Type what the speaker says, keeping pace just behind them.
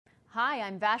Hi,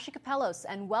 I'm Vashi Capellos,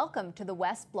 and welcome to the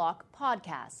West Block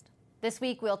podcast. This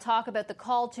week, we'll talk about the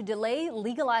call to delay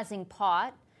legalizing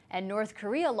pot, and North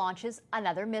Korea launches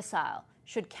another missile.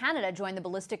 Should Canada join the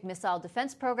Ballistic Missile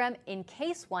Defence program in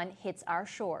case one hits our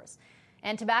shores?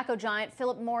 And tobacco giant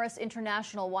Philip Morris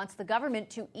International wants the government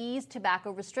to ease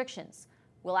tobacco restrictions.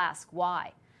 We'll ask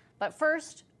why. But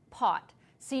first, pot.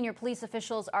 Senior police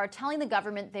officials are telling the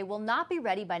government they will not be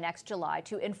ready by next July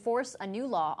to enforce a new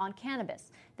law on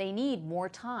cannabis. They need more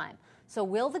time. So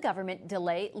will the government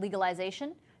delay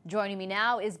legalization? Joining me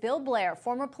now is Bill Blair,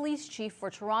 former police chief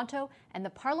for Toronto and the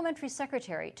Parliamentary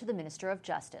Secretary to the Minister of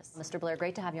Justice. Mr. Blair,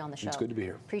 great to have you on the show. It's good to be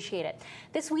here. Appreciate it.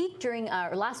 Last week, during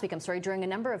a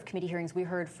number of committee hearings, we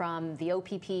heard from the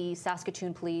OPP,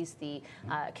 Saskatoon Police, the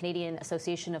Canadian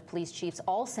Association of Police Chiefs,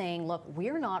 all saying, look,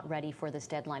 we're not ready for this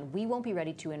deadline. We won't be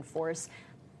ready to enforce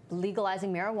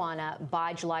legalizing marijuana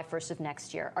by July 1st of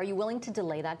next year. Are you willing to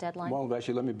delay that deadline? Well,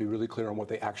 actually, let me be really clear on what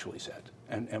they actually said.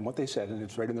 And what they said, and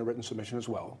it's right in their written submission as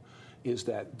well, is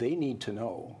that they need to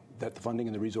know that the funding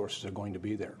and the resources are going to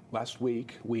be there. Last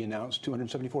week, we announced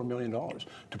 $274 million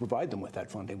to provide them with that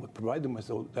funding, provide them with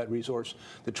that resource,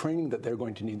 the training that they're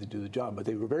going to need to do the job. But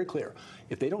they were very clear.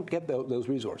 If they don't get those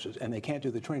resources and they can't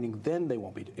do the training, then they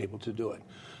won't be able to do it.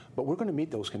 But we're going to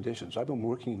meet those conditions. I've been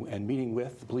working and meeting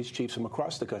with the police chiefs from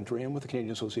across the country and with the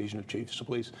Canadian Association of Chiefs of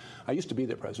Police. I used to be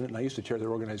their president, and I used to chair their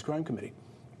organized crime committee.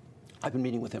 I've been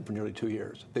meeting with them for nearly 2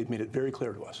 years. They've made it very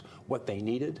clear to us what they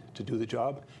needed to do the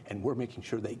job, and we're making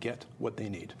sure they get what they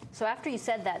need. So after you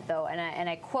said that, though, and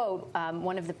I quote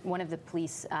one of the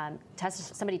police,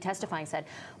 somebody testifying said,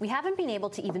 "We haven't been able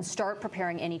to even start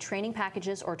preparing any training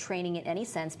packages or training in any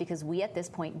sense because we at this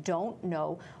point don't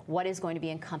know what is going to be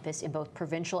encompassed in both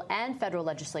provincial and federal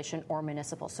legislation or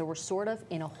municipal. So we're sort of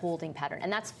in a holding pattern."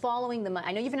 And that's following the money.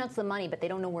 I know you've announced the money, but they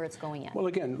don't know where it's going yet. Well,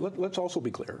 again, let's also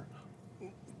be clear.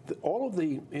 All of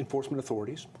the enforcement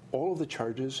authorities, all of the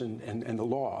charges and the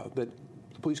law that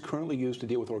the police currently use to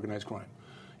deal with organized crime,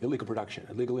 illegal production,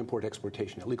 illegal import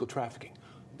exportation, illegal trafficking,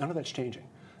 none of that's changing.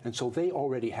 And so they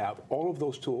already have all of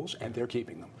those tools, and they're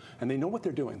keeping them. And they know what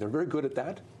they're doing. They're very good at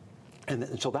that,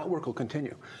 and so that work will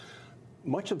continue.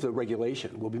 Much of the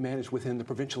regulation will be managed within the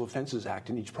Provincial Offences Act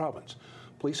in each province.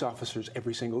 Police officers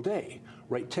every single day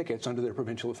write tickets under their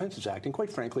Provincial Offences Act. And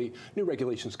quite frankly, new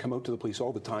regulations come out to the police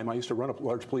all the time. I used to run a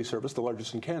large police service, the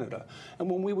largest in Canada. And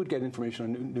when we would get information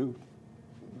on new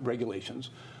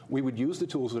regulations, we would use the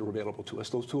tools that are available to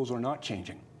us. Those tools are not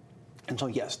changing. And so,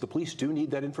 yes, the police do need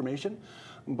that information,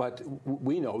 but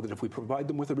we know that if we provide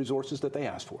them with the resources that they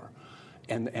ask for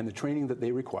and the training that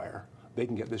they require, they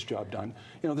can get this job done.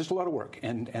 You know, there's a lot of work,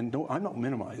 and no, I'm not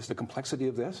minimizing the complexity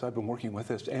of this. I've been working with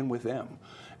this and with them,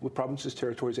 with provinces,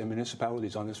 territories, and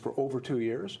municipalities on this for over 2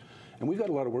 years, and we've got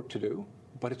a lot of work to do.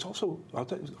 But it's also, I'll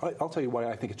tell you why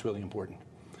I think it's really important.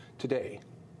 Today,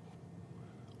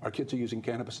 our kids are using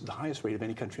cannabis at the highest rate of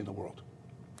any country in the world.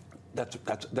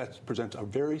 That presents a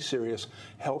very serious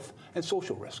health and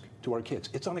social risk to our kids.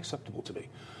 It's unacceptable to me.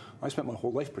 I spent my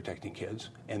whole life protecting kids,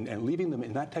 and leaving them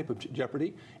in that type of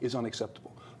jeopardy is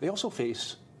unacceptable. They also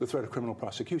face the threat of criminal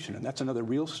prosecution, and that's another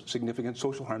real significant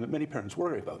social harm that many parents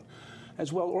worry about.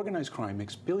 As well, organized crime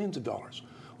makes billions of dollars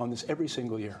on this every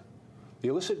single year. The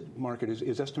illicit market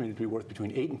is estimated to be worth between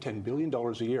 $8 and $10 billion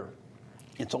a year.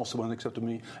 It's also unacceptable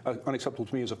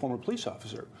to me as a former police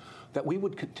officer that we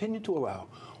would continue to allow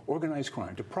organized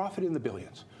crime to profit in the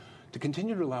billions, to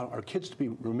continue to allow our kids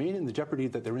to remain in the jeopardy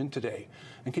that they're in today,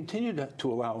 and continue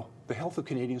to allow the health of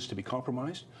Canadians to be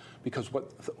compromised, because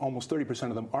what almost 30%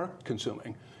 of them are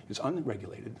consuming is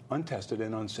unregulated, untested,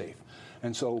 and unsafe.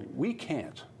 And so we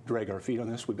can't drag our feet on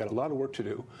this. We've got a lot of work to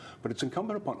do, but it's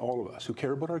incumbent upon all of us who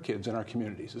care about our kids and our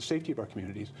communities, the safety of our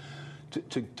communities,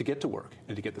 to get to work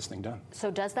and to get this thing done.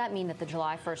 So does that mean that the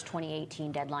July 1st,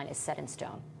 2018 deadline is set in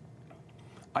stone?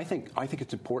 I think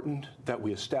it's important that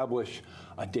we establish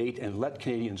a date and let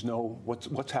Canadians know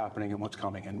what's happening and what's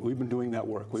coming, and we've been doing that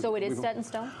work. So it is set in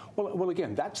stone? Well,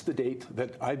 again, that's the date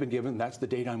that I've been given. That's the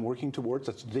date I'm working towards.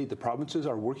 That's the date the provinces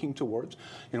are working towards.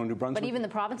 You know, New Brunswick. But even the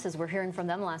provinces, we're hearing from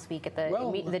them last week at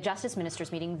the Justice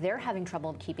Ministers meeting. They're having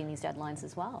trouble keeping these deadlines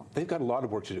as well. They've got a lot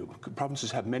of work to do. Provinces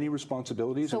have many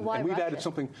responsibilities, so and we've added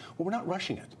something. Well, we're not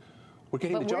rushing it. We're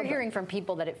getting the job done. But we're hearing from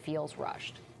people that it feels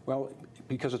rushed. Well,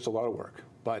 because it's a lot of work.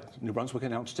 But New Brunswick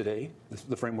announced today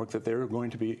the framework that they're going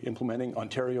to be implementing.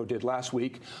 Ontario did last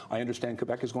week. I understand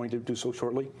Quebec is going to do so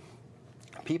shortly.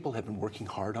 People have been working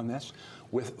hard on this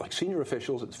with, like, senior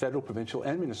officials at the federal, provincial,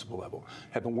 and municipal level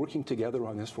have been working together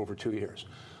on this for over 2 years.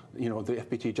 You know, the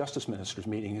FPT Justice Ministers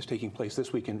meeting is taking place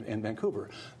this week in Vancouver.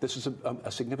 This is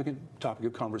a significant topic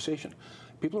of conversation.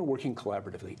 People are working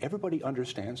collaboratively. Everybody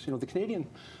understands. You know, the Canadian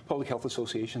Public Health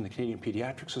Association, the Canadian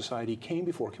Pediatric Society came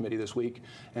before committee this week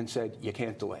and said, you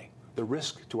can't delay. The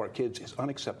risk to our kids is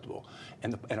unacceptable.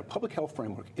 And a public health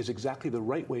framework is exactly the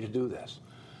right way to do this.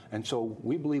 And so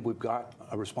we believe we've got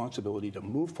a responsibility to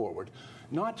move forward,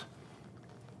 not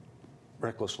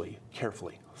recklessly,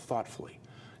 carefully, thoughtfully,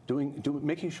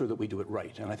 making sure that we do it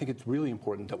right. And I think it's really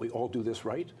important that we all do this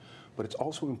right, but it's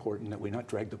also important that we not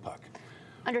drag the puck.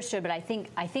 Understood, but I think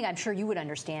I'm sure you would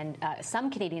understand.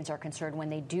 Some Canadians are concerned when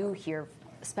they do hear,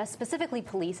 specifically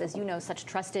police, as you know, such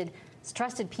trusted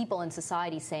people in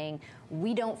society saying,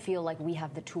 we don't feel like we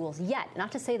have the tools yet.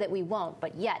 Not to say that we won't,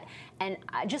 but yet. And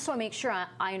I just want to make sure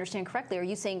I understand correctly. Are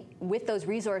you saying with those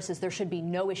resources there should be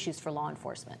no issues for law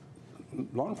enforcement?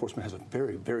 Law enforcement has a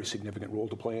very, very significant role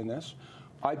to play in this.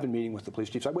 I've been meeting with the police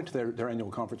chiefs. I went to their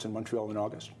annual conference in Montreal in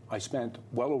August. I spent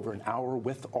well over an hour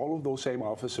with all of those same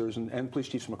officers and police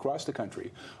chiefs from across the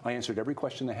country. I answered every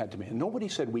question they had to me. And nobody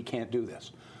said we can't do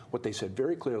this. What they said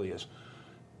very clearly is,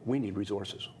 we need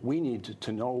resources. We need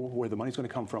to know where the money's going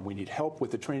to come from. We need help with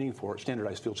the training for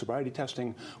standardized field sobriety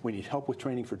testing. We need help with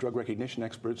training for drug recognition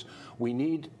experts. We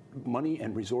need money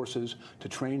and resources to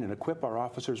train and equip our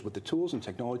officers with the tools and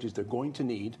technologies they're going to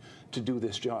need to do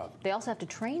this job. They also have to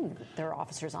train their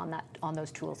officers on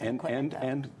those tools and equipment.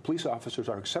 And police officers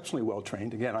are exceptionally well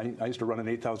trained. Again, I used to run an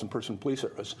 8,000-person police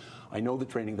service. I know the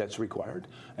training that's required,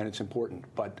 and it's important.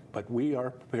 But we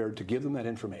are prepared to give them that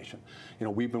information. You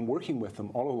know, we've been working with them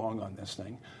all along on this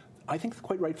thing. I think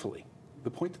quite rightfully,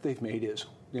 the point that they've made is,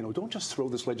 you know, don't just throw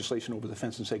this legislation over the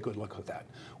fence and say, good luck with that.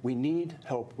 We need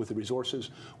help with the resources.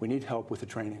 We need help with the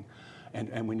training.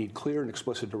 And we need clear and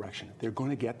explicit direction. They're going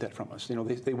to get that from us. You know,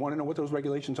 they want to know what those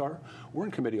regulations are. We're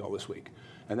in committee all this week.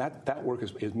 And that work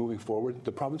is moving forward.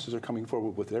 The provinces are coming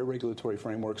forward with their regulatory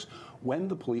frameworks. When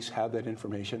the police have that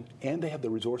information and they have the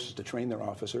resources to train their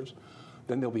officers,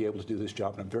 then they'll be able to do this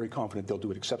job, and I'm very confident they'll do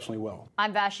it exceptionally well.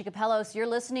 I'm Vashi Kapelos. You're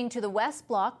listening to the West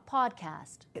Block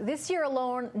podcast. This year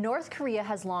alone, North Korea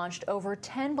has launched over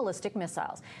 10 ballistic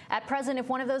missiles. At present, if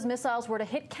one of those missiles were to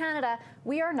hit Canada,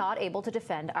 we are not able to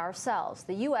defend ourselves.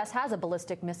 The U.S. has a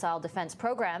Ballistic Missile Defence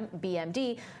program,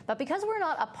 BMD, but because we're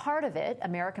not a part of it,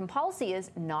 American policy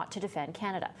is not to defend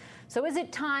Canada. So is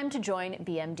it time to join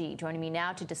BMD? Joining me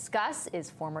now to discuss is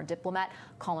former diplomat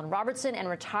Colin Robertson and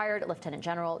retired Lieutenant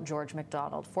General George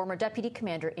Macdonald, former Deputy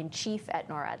Commander-in-Chief at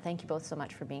NORAD. Thank you both so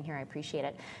much for being here. I appreciate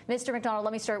it. Mr. Macdonald,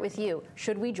 let me start with you.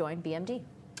 Should we join BMD?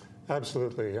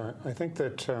 Absolutely. I think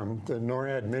that the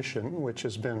NORAD mission, which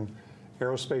has been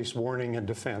aerospace warning and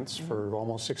defense for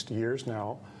almost 60 years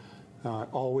now,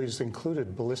 always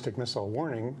included ballistic missile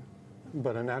warning,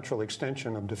 but a natural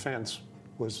extension of defense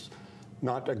was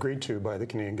not agreed to by the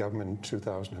Canadian government in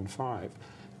 2005.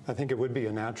 I think it would be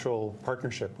a natural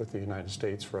partnership with the United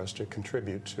States for us to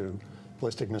contribute to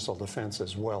ballistic missile defense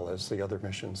as well as the other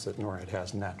missions that NORAD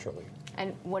has naturally.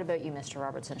 And what about you, Mr.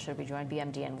 Robertson? Should we join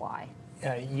BMD and why?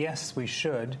 Yes, we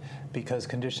should, because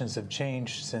conditions have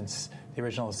changed since the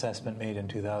original assessment made in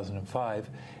 2005.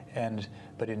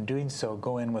 But in doing so,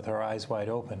 go in with our eyes wide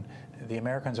open. The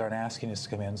Americans aren't asking us to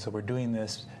come in, so we're doing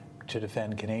this to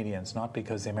defend Canadians, not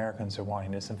because the Americans are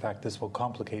wanting this. In fact, this will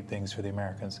complicate things for the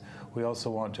Americans. We also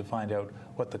want to find out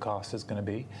what the cost is going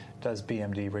to be. Does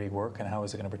BMD really work, and how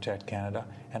is it going to protect Canada?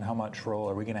 And how much role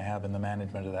are we going to have in the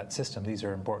management of that system? These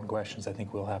are important questions I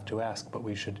think we'll have to ask, but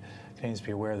Canadians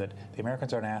be aware that the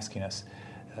Americans aren't asking us.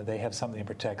 They have something that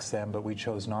protects them, but we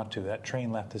chose not to. That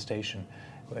train left the station.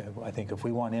 I think if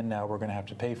we want in now, we're going to have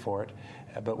to pay for it,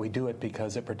 but we do it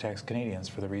because it protects Canadians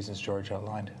for the reasons George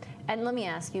outlined. And let me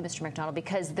ask you, Mr. Macdonald,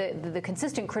 because the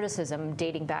consistent criticism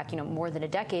dating back, more than a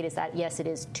decade is that, yes, it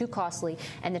is too costly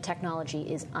and the technology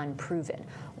is unproven.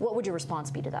 What would your response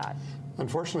be to that?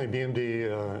 Unfortunately,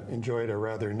 BMD enjoyed a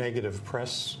rather negative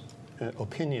press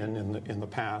opinion in the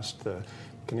past. The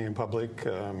Canadian public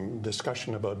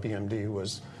discussion about BMD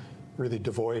was really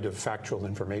devoid of factual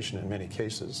information in many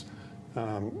cases.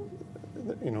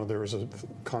 There was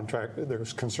there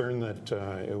was concern that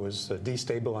it was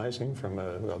destabilizing from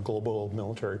a global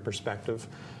military perspective.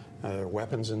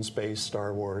 Weapons in space,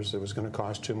 Star Wars, it was going to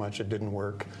cost too much, it didn't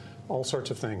work, all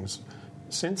sorts of things.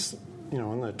 Since,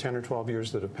 in the 10 or 12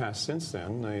 years that have passed since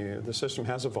then, the system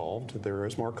has evolved. There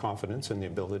is more confidence in the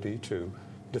ability to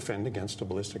defend against a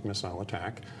ballistic missile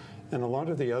attack. And a lot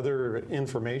of the other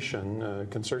information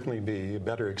can certainly be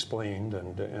better explained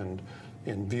and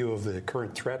in view of the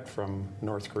current threat from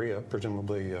North Korea,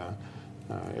 presumably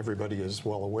Everybody is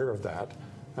well aware of that.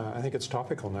 I think it's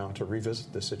topical now to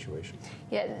revisit this situation.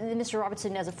 Yeah, Mr.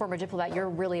 Robertson, as a former diplomat, you're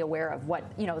really aware of what,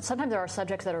 sometimes there are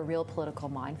subjects that are real political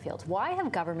minefields. Why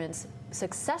have governments,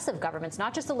 successive governments,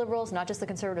 not just the Liberals, not just the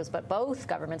Conservatives, but both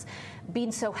governments, been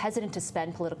so hesitant to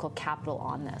spend political capital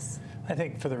on this? I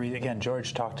think for the reason, again,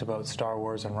 George talked about Star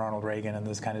Wars and Ronald Reagan and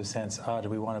this kind of sense, do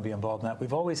we want to be involved in that?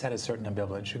 We've always had a certain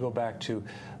ambivalence. You go back to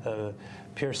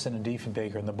Pearson and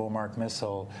Diefenbaker and the Beaumark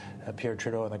missile, Pierre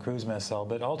Trudeau and the cruise missile,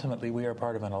 but ultimately we are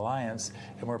part of an alliance,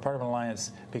 and we're part of an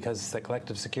alliance because the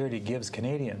collective security gives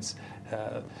Canadians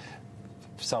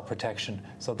self-protection.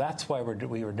 So that's why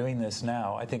we were doing this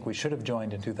now. I think we should have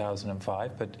joined in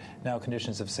 2005, but now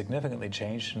conditions have significantly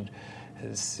changed, and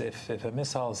if a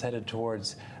missile is headed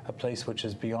towards a place which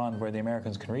is beyond where the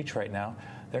Americans can reach right now,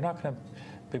 they're not going to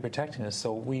be protecting us,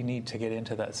 so we need to get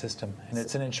into that system. And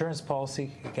it's an insurance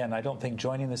policy. Again, I don't think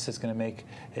joining this is going to make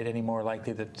it any more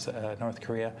likely that North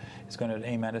Korea is going to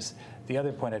aim at us. The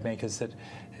other point I'd make is that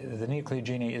the nuclear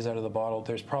genie is out of the bottle.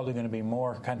 There's probably going to be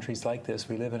more countries like this.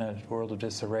 We live in a world of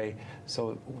disarray,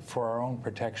 so for our own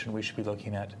protection, we should be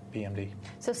looking at BMD.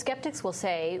 So skeptics will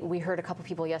say, we heard a couple of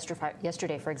people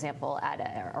yesterday, for example,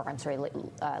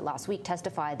 last week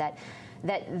testify that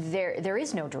there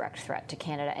is no direct threat to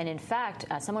Canada. And in fact,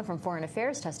 someone from Foreign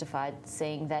Affairs testified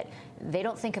saying that they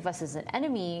don't think of us as an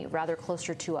enemy, rather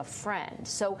closer to a friend.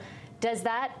 So does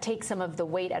that take some of the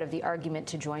weight out of the argument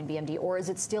to join BMD, or is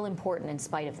it still important in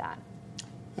spite of that?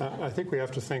 I think we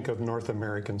have to think of North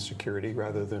American security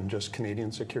rather than just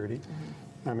Canadian security.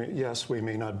 Mm-hmm. I mean, yes, we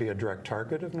may not be a direct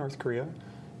target of North Korea,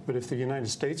 but if the United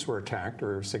States were attacked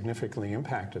or significantly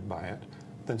impacted by it,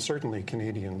 then certainly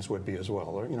Canadians would be as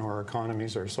well. Our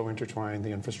economies are so intertwined,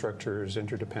 the infrastructure is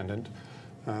interdependent.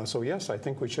 So yes, I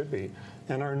think we should be.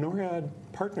 And our NORAD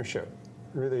partnership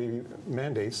really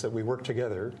mandates that we work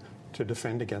together to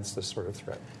defend against this sort of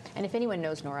threat. And if anyone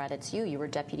knows NORAD, it's you. You were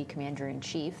Deputy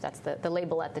Commander-in-Chief. That's the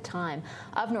label at the time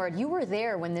of NORAD. You were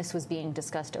there when this was being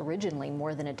discussed originally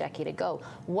more than a decade ago.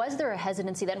 Was there a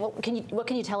hesitancy then? What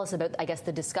can you tell us about, I guess,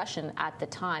 the discussion at the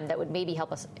time that would maybe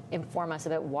help us inform us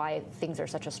about why things are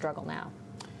such a struggle now?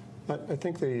 I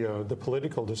think the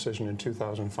political decision in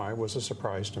 2005 was a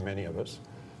surprise to many of us.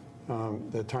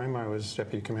 The time I was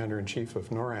Deputy Commander-in-Chief of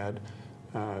NORAD,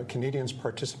 Canadians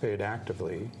participated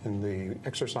actively in the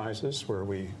exercises where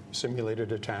we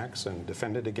simulated attacks and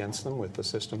defended against them with the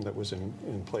system that was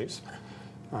in place.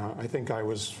 I think I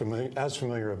was as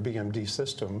familiar with BMD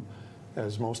system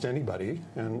as most anybody,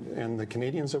 and the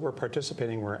Canadians that were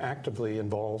participating were actively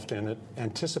involved in it,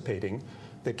 anticipating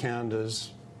that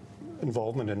Canada's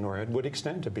involvement in NORAD would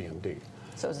extend to BMD.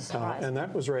 So it was a surprise. And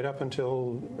that was right up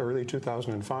until early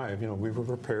 2005. We were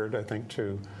prepared, I think,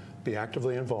 to be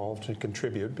actively involved and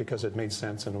contribute because it made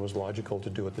sense and it was logical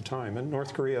to do at the time. And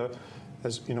North Korea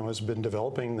has been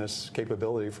developing this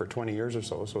capability for 20 years or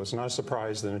so. So it's not a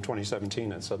surprise that in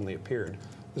 2017 it suddenly appeared.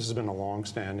 This has been a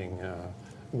long-standing,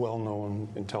 well-known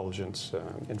intelligence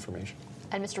information.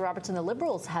 And Mr. Robertson, the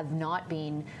Liberals have not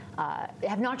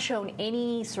shown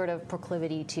any sort of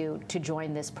proclivity to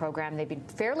join this program. They've been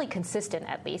fairly consistent,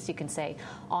 at least you can say,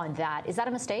 on that. Is that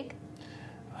a mistake?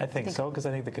 I think so, because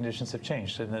I think the conditions have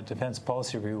changed, and the Defence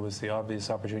Policy Review was the obvious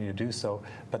opportunity to do so.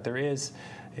 But there is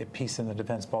a piece in the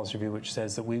Defence Policy Review which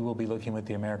says that we will be looking with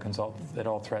the Americans at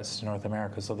all threats to North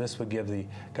America. So this would give the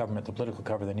government the political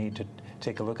cover they need to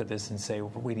take a look at this and say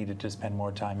we needed to spend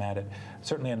more time at it.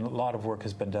 Certainly, a lot of work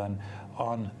has been done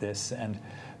on this, and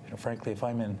frankly, if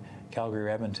I'm in Calgary or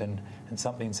Edmonton and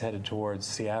something's headed towards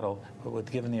Seattle,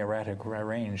 but given the erratic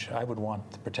range, I would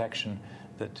want the protection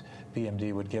that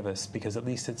BMD would give us, because at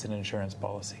least it's an insurance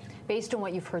policy. Based on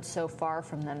what you've heard so far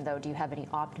from them, though, do you have any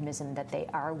optimism that they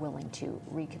are willing to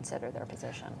reconsider their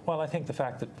position? Well, I think the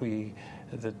fact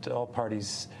that all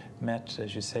parties met,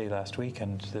 as you say, last week,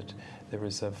 and that there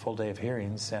was a full day of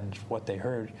hearings, and what they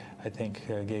heard, I think,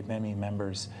 gave many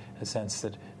members a sense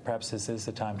that perhaps this is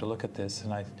the time to look at this.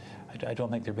 And I don't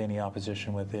think there'd be any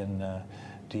opposition within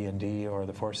D&D or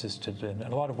the forces and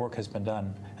a lot of work has been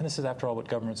done. And this is, after all, what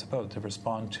government's about, to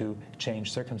respond to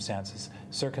changed circumstances.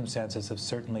 Circumstances have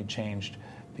certainly changed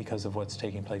because of what's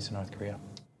taking place in North Korea.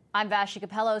 I'm Vashi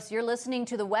Capellos. You're listening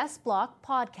to the West Block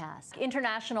podcast.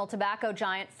 International tobacco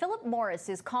giant Philip Morris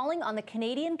is calling on the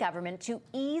Canadian government to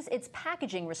ease its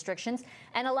packaging restrictions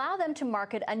and allow them to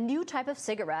market a new type of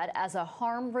cigarette as a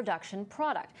harm reduction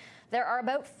product. There are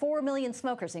about 4 million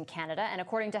smokers in Canada, and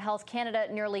according to Health Canada,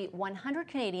 nearly 100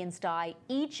 Canadians die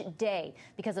each day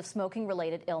because of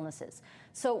smoking-related illnesses.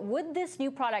 So would this new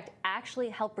product actually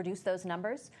help reduce those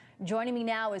numbers? Joining me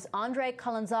now is André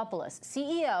Calantzopoulos,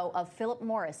 CEO of Philip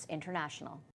Morris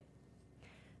International.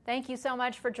 Thank you so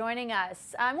much for joining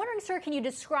us. I'm wondering, sir, can you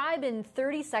describe in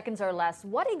 30 seconds or less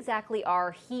what exactly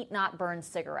are heat-not-burn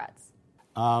cigarettes?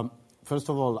 First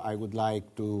of all, I would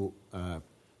like to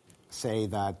say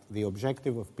that the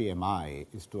objective of PMI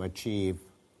is to achieve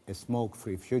a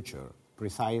smoke-free future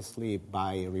precisely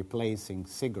by replacing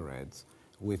cigarettes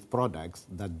with products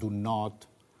that do not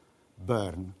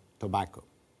burn tobacco.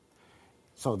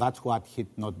 So that's what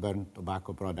heat-not-burn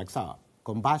tobacco products are.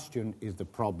 Combustion is the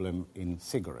problem in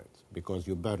cigarettes because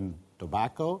you burn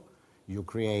tobacco, you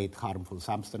create harmful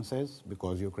substances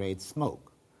because you create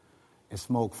smoke. A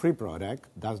smoke-free product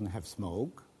doesn't have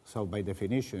smoke, so by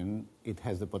definition, it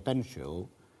has the potential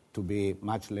to be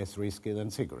much less risky than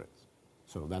cigarettes.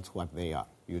 So that's what they are.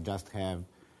 You just have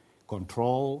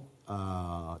control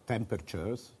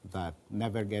temperatures that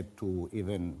never get to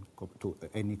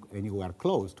anywhere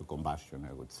close to combustion,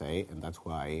 I would say, and that's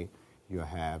why you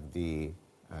have the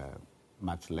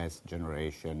much less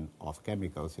generation of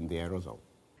chemicals in the aerosol.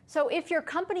 So if your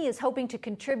company is hoping to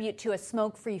contribute to a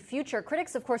smoke-free future,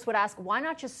 critics, of course, would ask, why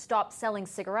not just stop selling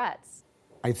cigarettes?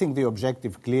 I think the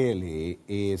objective clearly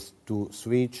is to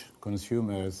switch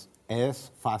consumers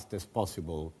as fast as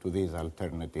possible to these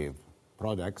alternative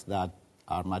products that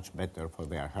are much better for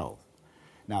their health.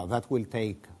 Now, that will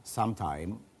take some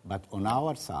time, but on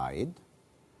our side,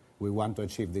 we want to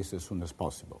achieve this as soon as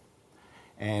possible.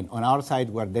 And on our side,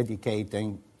 we're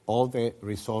dedicating all the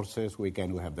resources we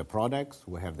can. We have the products,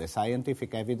 we have the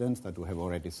scientific evidence that we have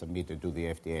already submitted to the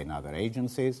FDA and other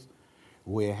agencies.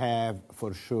 We have,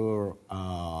 for sure,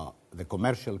 the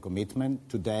commercial commitment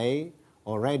today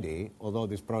already, although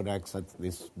these products at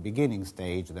this beginning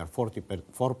stage, they're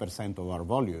 4% of our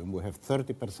volume. We have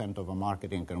 30% of our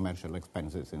marketing and commercial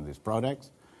expenses in these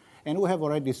products. And we have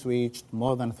already switched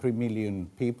more than 3 million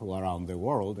people around the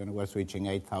world, and we're switching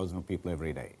 8,000 people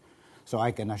every day. So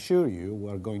I can assure you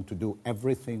we're going to do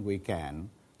everything we can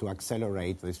to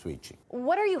accelerate the switching.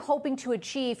 What are you hoping to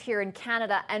achieve here in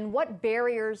Canada, and what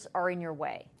barriers are in your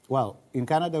way? Well, in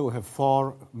Canada, we have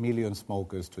 4 million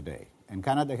smokers today. And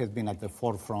Canada has been at the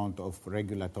forefront of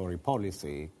regulatory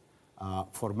policy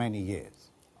for many years.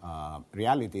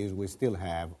 Reality is we still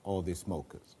have all these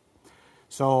smokers.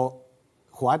 So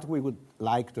what we would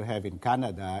like to have in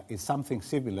Canada is something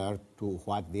similar to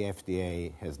what the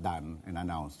FDA has done and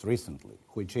announced recently,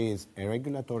 which is a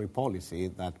regulatory policy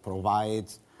that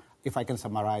provides, if I can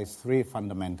summarize, 3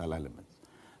 fundamental elements.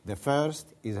 The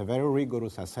first is a very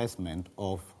rigorous assessment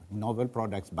of novel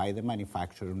products by the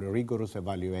manufacturer and a rigorous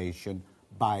evaluation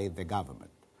by the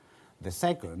government. The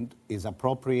second is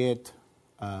appropriate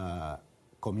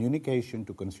communication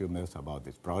to consumers about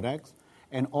these products,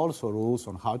 and also rules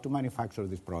on how to manufacture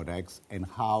these products and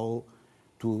how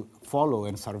to follow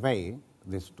and survey,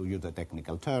 this, to use a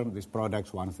technical term, these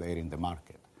products once they're in the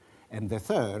market. And the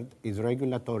third is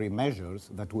regulatory measures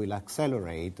that will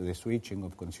accelerate the switching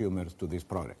of consumers to these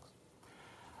products.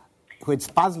 What's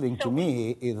puzzling to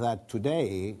me is that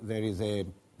today there is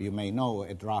you may know,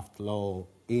 a draft law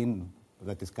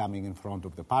that is coming in front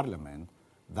of the Parliament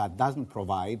that doesn't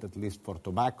provide, at least for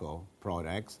tobacco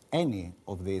products, any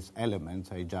of these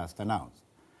elements I just announced.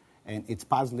 And it's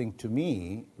puzzling to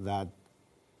me that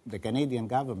the Canadian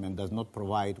government does not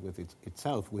provide with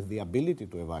itself with the ability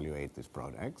to evaluate these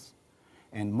products.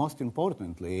 And most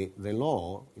importantly, the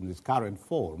law in its current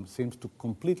form seems to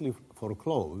completely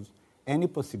foreclose any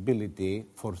possibility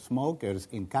for smokers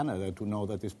in Canada to know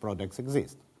that these products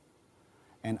exist.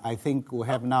 And I think we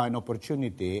have now an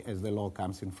opportunity, as the law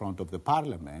comes in front of the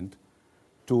Parliament,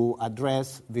 to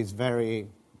address these very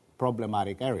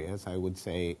problematic areas, I would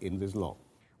say, in this law.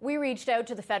 We reached out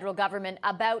to the federal government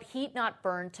about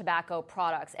heat-not-burn tobacco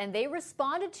products, and they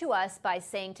responded to us by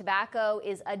saying tobacco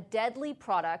is a deadly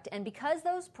product, and because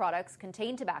those products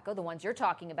contain tobacco, the ones you're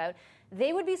talking about,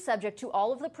 they would be subject to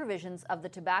all of the provisions of the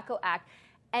Tobacco Act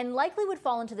and likely would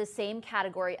fall into the same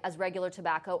category as regular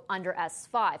tobacco under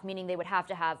S5, meaning they would have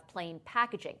to have plain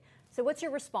packaging. So what's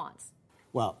your response?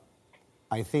 Well,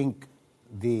 I think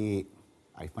the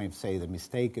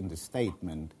mistake in the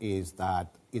statement is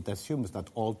that it assumes that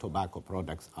all tobacco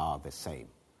products are the same.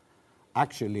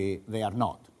 Actually, they are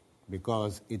not,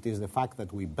 because it is the fact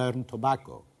that we burn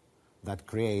tobacco that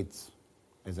creates,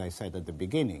 as I said at the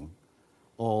beginning,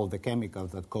 all the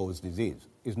chemicals that cause disease.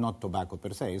 It's not tobacco per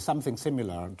se. It's something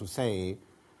similar to say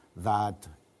that,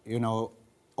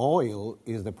 oil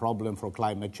is the problem for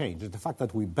climate change. It's the fact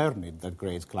that we burn it that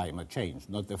creates climate change,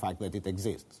 not the fact that it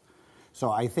exists.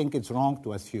 So I think it's wrong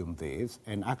to assume this,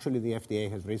 and actually the FDA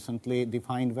has recently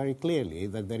defined very clearly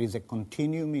that there is a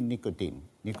continuum in nicotine.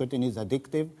 Nicotine is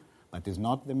addictive, but is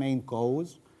not the main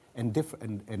cause, and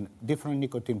different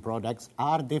nicotine products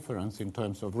are different in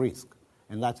terms of risk.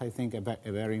 And that's, I think, a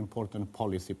very important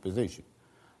policy position.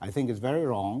 I think it's very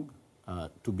wrong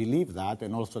to believe that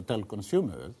and also tell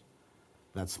consumers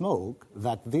that smoke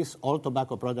that all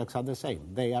tobacco products are the same.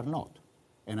 They are not.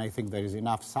 And I think there is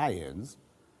enough science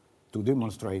to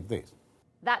demonstrate this.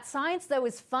 That science, though,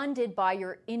 is funded by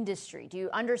your industry. Do you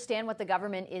understand what the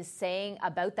government is saying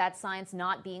about that science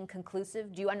not being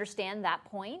conclusive? Do you understand that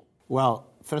point? Well,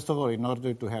 first of all, in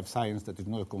order to have science that is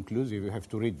not conclusive, you have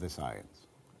to read the science.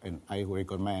 And I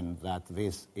recommend that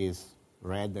this is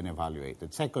read and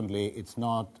evaluated. Secondly, it's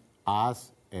not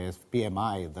us as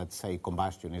PMI that say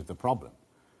combustion is the problem.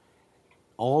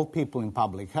 All people in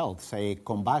public health say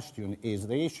combustion is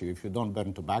the issue. If you don't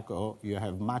burn tobacco, you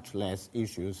have much less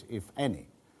issues, if any.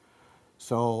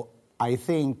 So I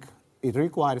think it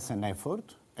requires an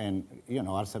effort, and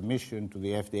our submission to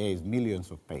the FDA is millions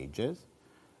of pages.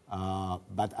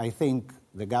 But I think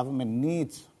the government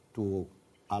needs to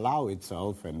allow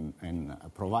itself and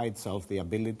provide itself the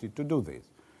ability to do this.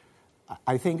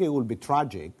 I think it will be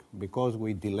tragic because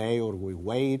we delay or we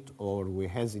wait or we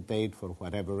hesitate for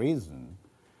whatever reason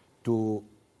to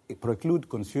preclude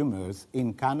consumers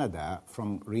in Canada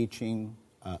from reaching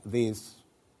these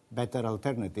better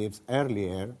alternatives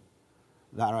earlier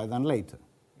rather than later.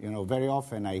 Very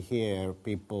often I hear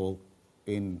people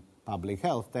in public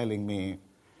health telling me,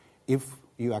 if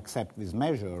you accept this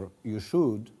measure, you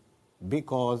should,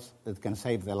 because it can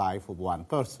save the life of one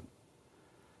person.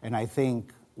 And I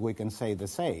think we can say the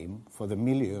same for the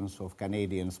millions of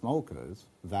Canadian smokers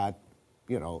that,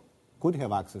 could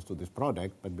have access to this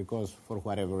product, but because for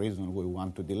whatever reason we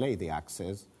want to delay the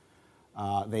access,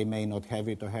 they may not have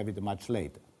it or have it much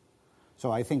later.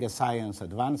 So I think as science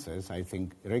advances, I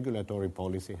think regulatory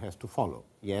policy has to follow.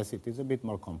 Yes, it is a bit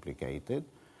more complicated,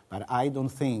 but I don't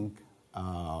think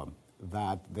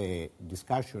that the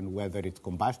discussion whether it's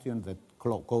combustion that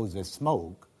causes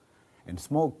smoke, and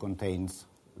smoke contains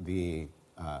the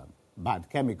bad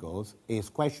chemicals, is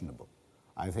questionable.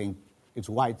 I think it's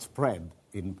widespread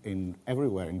in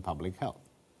everywhere in public health.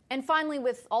 And finally,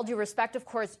 with all due respect, of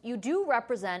course, you do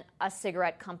represent a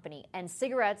cigarette company, and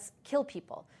cigarettes kill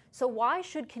people. So why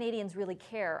should Canadians really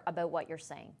care about what you're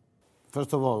saying?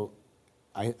 First of all,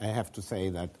 I have to say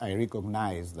that I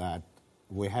recognize that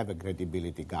we have a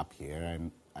credibility gap here,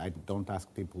 and I don't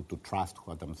ask people to trust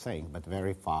what I'm saying, but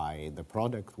verify the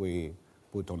product we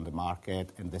put on the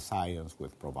market and the science we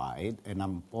provide, and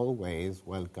I'm always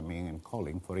welcoming and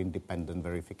calling for independent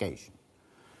verification.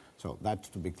 So that's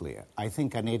to be clear. I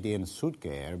think Canadians should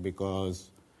care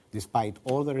because despite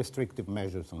all the restrictive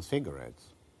measures on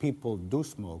cigarettes, people do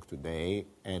smoke today,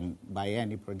 and by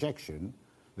any projection,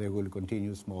 they will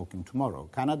continue smoking tomorrow.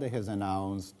 Canada has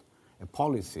announced a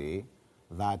policy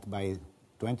that by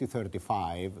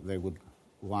 2035, they would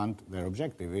want, their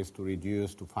objective is to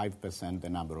reduce to 5% the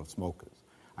number of smokers.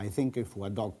 I think if we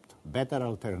adopt better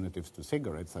alternatives to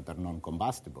cigarettes that are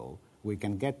non-combustible, we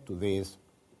can get to this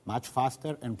much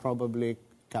faster and probably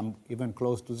come even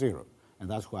close to zero. And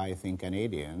that's why I think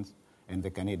Canadians and the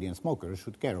Canadian smokers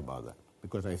should care about that,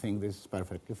 because I think this is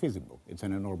perfectly feasible. It's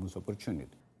an enormous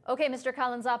opportunity. Okay, Mr.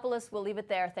 Calantzopoulos, we'll leave it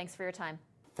there. Thanks for your time.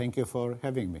 Thank you for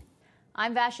having me.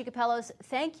 I'm Vashi Kapellos.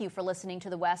 Thank you for listening to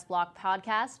the West Block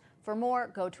podcast. For more,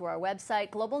 go to our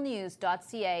website,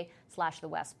 globalnews.ca/The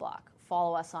West Block.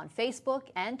 Follow us on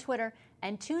Facebook and Twitter,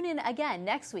 and tune in again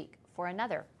next week for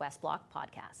another West Block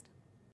podcast.